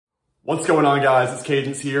What's going on, guys? It's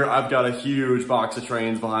Cadence here. I've got a huge box of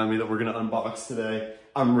trains behind me that we're gonna unbox today.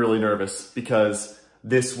 I'm really nervous because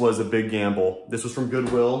this was a big gamble. This was from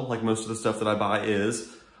Goodwill, like most of the stuff that I buy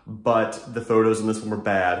is, but the photos in this one were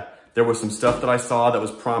bad. There was some stuff that I saw that was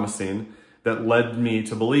promising that led me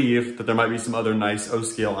to believe that there might be some other nice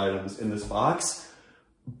O-scale items in this box,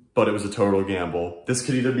 but it was a total gamble. This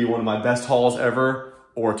could either be one of my best hauls ever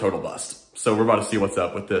or a total bust. So we're about to see what's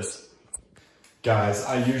up with this. Guys,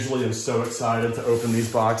 I usually am so excited to open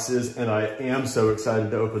these boxes, and I am so excited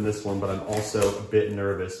to open this one, but I'm also a bit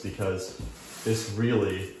nervous because this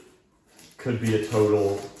really could be a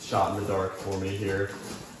total shot in the dark for me here.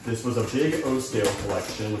 This was a big O-scale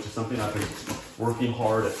collection, which is something I've been working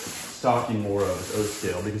hard at stocking more of, is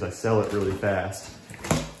O-scale, because I sell it really fast.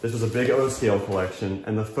 This was a big O-scale collection,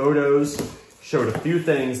 and the photos showed a few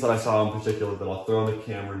things that I saw in particular that I'll throw on the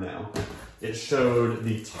camera now. It showed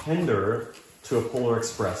the tender to a Polar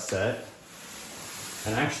Express set.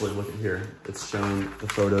 And actually, look at here, it's showing the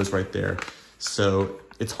photos right there. So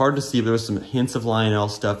it's hard to see, but there was some hints of Lionel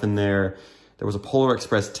stuff in there. There was a Polar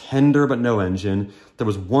Express tender, but no engine. There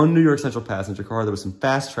was one New York Central passenger car. There was some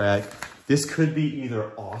fast track. This could be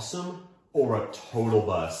either awesome or a total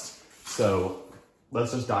bust. So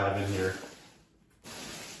let's just dive in here.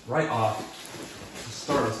 Right off, to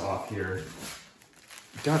start us off here,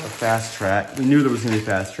 got a fast track. We knew there was gonna be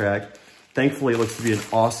fast track. Thankfully, it looks to be in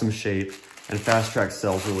awesome shape, and Fast Track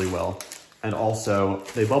sells really well. And also,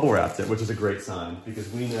 they bubble wrapped it, which is a great sign, because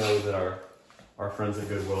we know that our friends at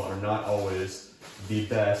Goodwill are not always the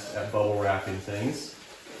best at bubble wrapping things.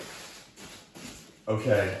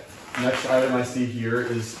 Okay, next item I see here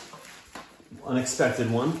is unexpected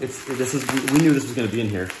one. We knew this was going to be in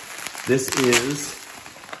here. This is,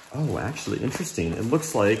 oh, actually interesting. It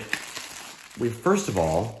looks like first of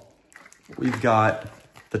all, we've got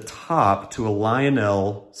the top to a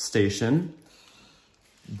Lionel station,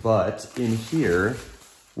 but in here,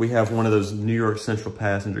 we have one of those New York Central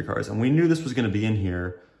passenger cars. And we knew this was gonna be in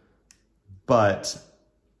here, but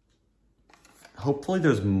hopefully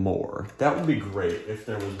there's more. That would be great if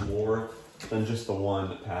there was more than just the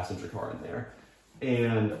one passenger car in there.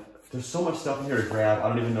 And there's so much stuff in here to grab, I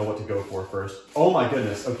don't even know what to go for first. Oh my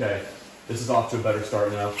goodness, okay. This is off to a better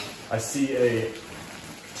start now. I see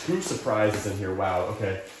two surprises in here. Wow,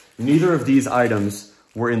 okay. Neither of these items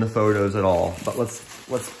were in the photos at all, but let's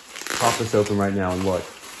pop this open right now and look.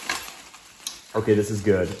 Okay, this is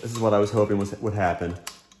good. This is what I was hoping would happen.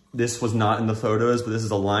 This was not in the photos, but this is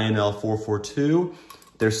a Lionel 442.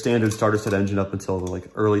 Their standard starter set engine up until the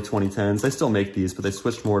early 2010s. They still make these, but they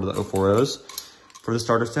switched more to the 040s for the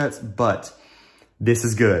starter sets, but this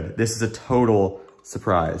is good. This is a total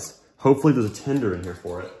surprise. Hopefully there's a tender in here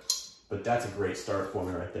for it. But that's a great start for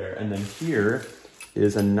me right there. And then here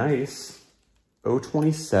is a nice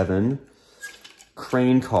 027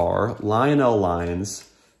 crane car, Lionel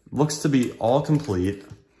lines, looks to be all complete.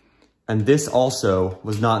 And this also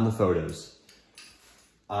was not in the photos.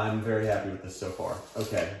 I'm very happy with this so far.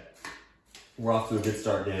 Okay, we're off to a good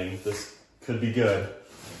start, gang. This could be good.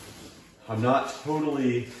 I'm not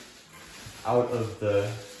totally out of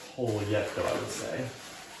the hole yet, though, I would say.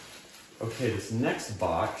 Okay, this next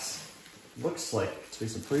box looks like to be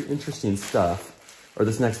some pretty interesting stuff, or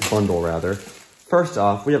this next bundle rather. First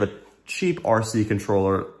off, we have a cheap RC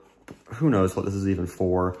controller. Who knows what this is even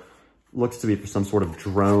for. Looks to be for some sort of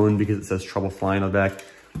drone because it says trouble flying on the back.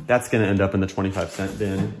 That's gonna end up in the 25-cent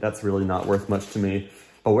bin. That's really not worth much to me.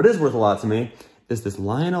 But what is worth a lot to me is this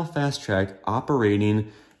Lionel Fast Track operating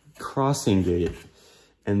crossing gate.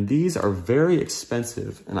 And these are very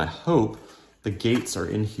expensive, and I hope the gates are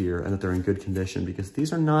in here and that they're in good condition, because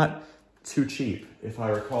these are not too cheap. If I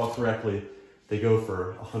recall correctly, they go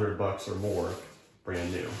for $100 or more,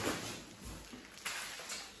 brand new.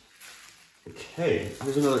 Okay,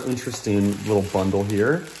 here's another interesting little bundle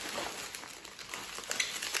here.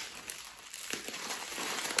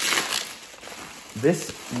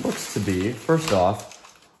 This looks to be, first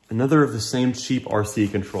off, another of the same cheap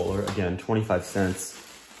RC controller. Again, 25 cents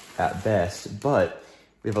at best, but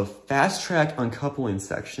we have a fast track uncoupling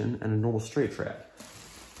section and a normal straight track.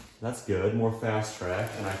 That's good, more fast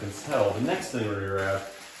track, and I can tell the next thing we're gonna grab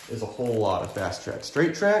is a whole lot of fast track.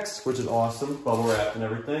 Straight tracks, which is awesome, bubble wrap and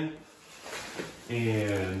everything.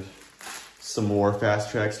 And some more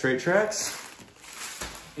fast track straight tracks.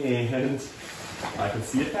 And I can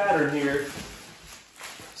see a pattern here.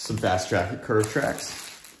 Some fast track curve tracks.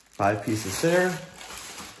 5 pieces there.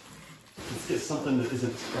 Let's get something that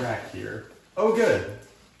isn't track here. Oh good,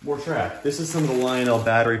 more track. This is some of the Lionel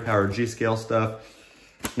battery powered G-scale stuff.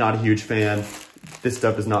 Not a huge fan. This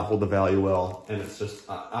stuff does not hold the value well. And it's just,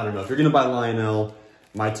 I don't know, if you're gonna buy Lionel,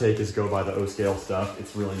 my take is go buy the O scale stuff.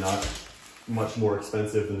 It's really not much more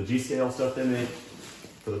expensive than the G scale stuff they make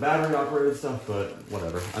for the battery operated stuff, but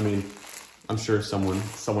whatever. I mean, I'm sure someone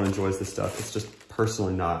enjoys this stuff. It's just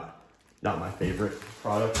personally not my favorite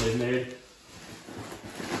product they've made.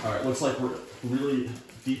 All right, looks like we're really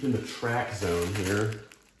deep in the track zone here.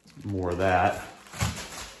 More of that.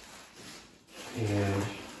 And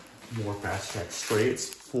more fast track straights,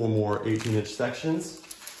 4 more 18-inch sections.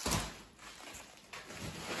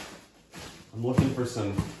 I'm looking for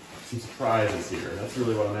some surprises here. That's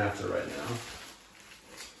really what I'm after right now.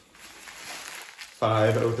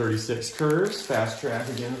 5 036 curves, fast track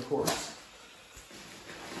again, of course.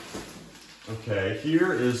 Okay,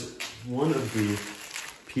 here is one of the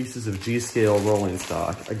pieces of G-scale rolling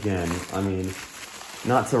stock. Again, I mean,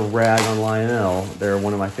 not to rag on Lionel, they're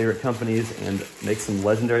one of my favorite companies and make some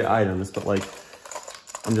legendary items, but like,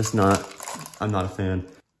 I'm not a fan.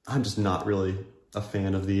 I'm just not really a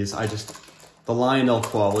fan of these. The Lionel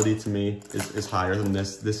quality to me is higher than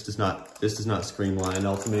this. This does not scream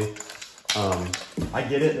Lionel to me. I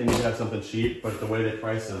get it, they need to have something cheap, but the way they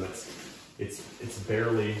price them, it's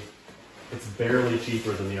barely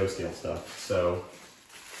cheaper than the O scale stuff. So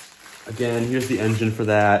again, here's the engine for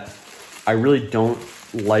that. I really don't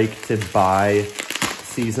like to buy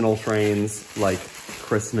seasonal trains like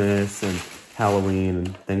Christmas and Halloween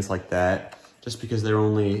and things like that, just because they're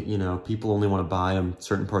only, you know, people only want to buy them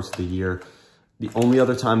certain parts of the year. The only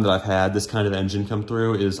other time that I've had this kind of engine come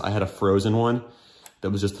through is I had a Frozen one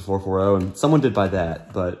that was just the 440, and someone did buy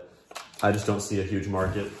that, but I just don't see a huge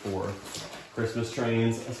market for Christmas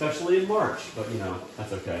trains, especially in March, but you know,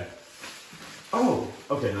 that's okay. Oh,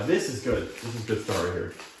 okay, now this is good. This is a good start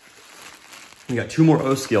here. We got 2 more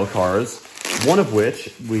O scale cars, one of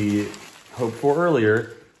which we hoped for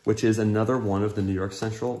earlier, which is another one of the New York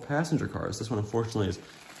Central passenger cars. This one, unfortunately, is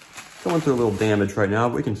going through a little damage right now,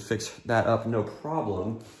 but we can fix that up, no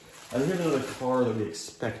problem. And here's another car that we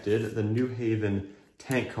expected, the New Haven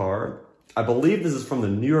tank car. I believe this is from the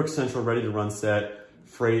New York Central Ready to Run set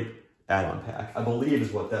freight add-on pack. I believe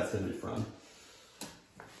is what that's gonna be from.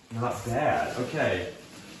 Not bad, okay.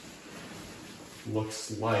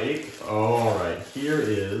 Looks like, all right, here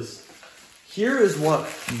is what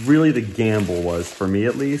really the gamble was, for me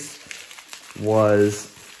at least, was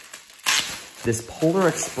this Polar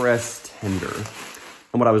Express tender.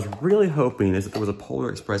 And what I was really hoping is that there was a Polar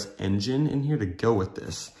Express engine in here to go with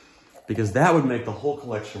this, because that would make the whole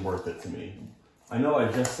collection worth it to me. I know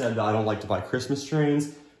I just said that I don't like to buy Christmas trains,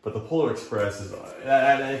 but the Polar Express is,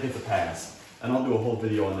 it gets a pass. And I'll do a whole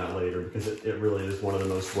video on that later because it really is one of the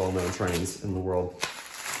most well-known trains in the world.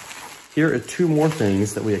 Here are 2 more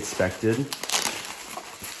things that we expected.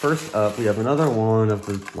 First up, we have another one of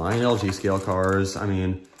the Lionel G-scale cars. I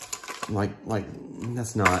mean, like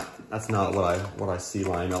that's not what I see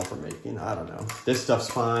Lionel for making. I don't know. This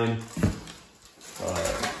stuff's fine.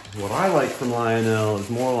 What I like from Lionel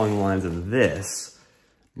is more along the lines of this.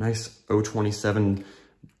 Nice 027,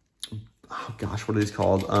 oh gosh, what are these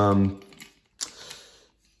called?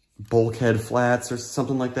 Bulkhead flats or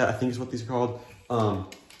something like that, I think is what these are called.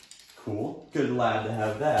 Cool, good lad to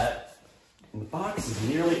have that. And the box is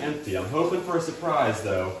nearly empty. I'm hoping for a surprise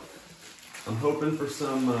though. I'm hoping for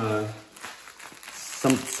something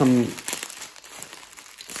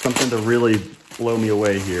to really blow me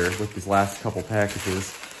away here with these last couple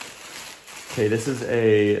packages. Okay, this is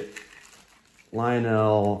a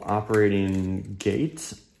Lionel operating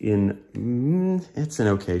gate in, it's an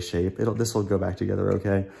okay shape. This will go back together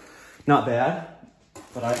okay. Not bad,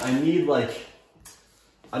 but I need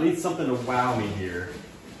something to wow me here.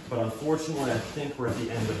 But unfortunately, I think we're at the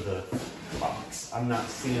end of the box. I'm not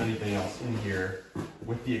seeing anything else in here,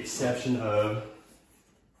 with the exception of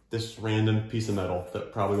this random piece of metal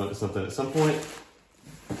that probably went to something at some point.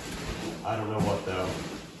 I don't know what though.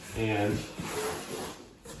 And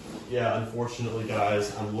yeah, unfortunately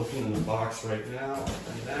guys, I'm looking in the box right now,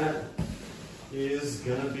 and that is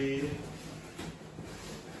gonna be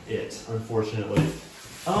it, unfortunately.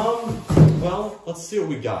 Well, let's see what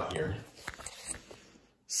we got here.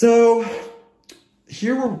 So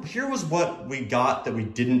here was what we got that we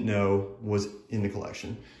didn't know was in the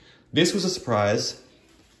collection. This was a surprise,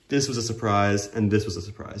 this was a surprise, and this was a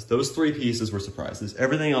surprise. Those 3 pieces were surprises.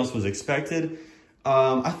 Everything else was expected.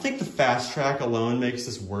 I think the fast track alone makes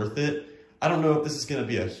this worth it. I don't know if this is gonna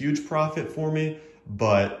be a huge profit for me,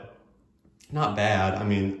 but not bad. I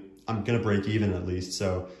mean, I'm gonna break even at least,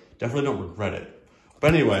 so definitely don't regret it.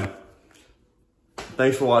 But anyway,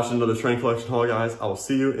 thanks for watching another train collection haul, guys. I will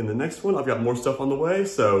see you in the next one. I've got more stuff on the way,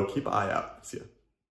 so keep an eye out. See ya.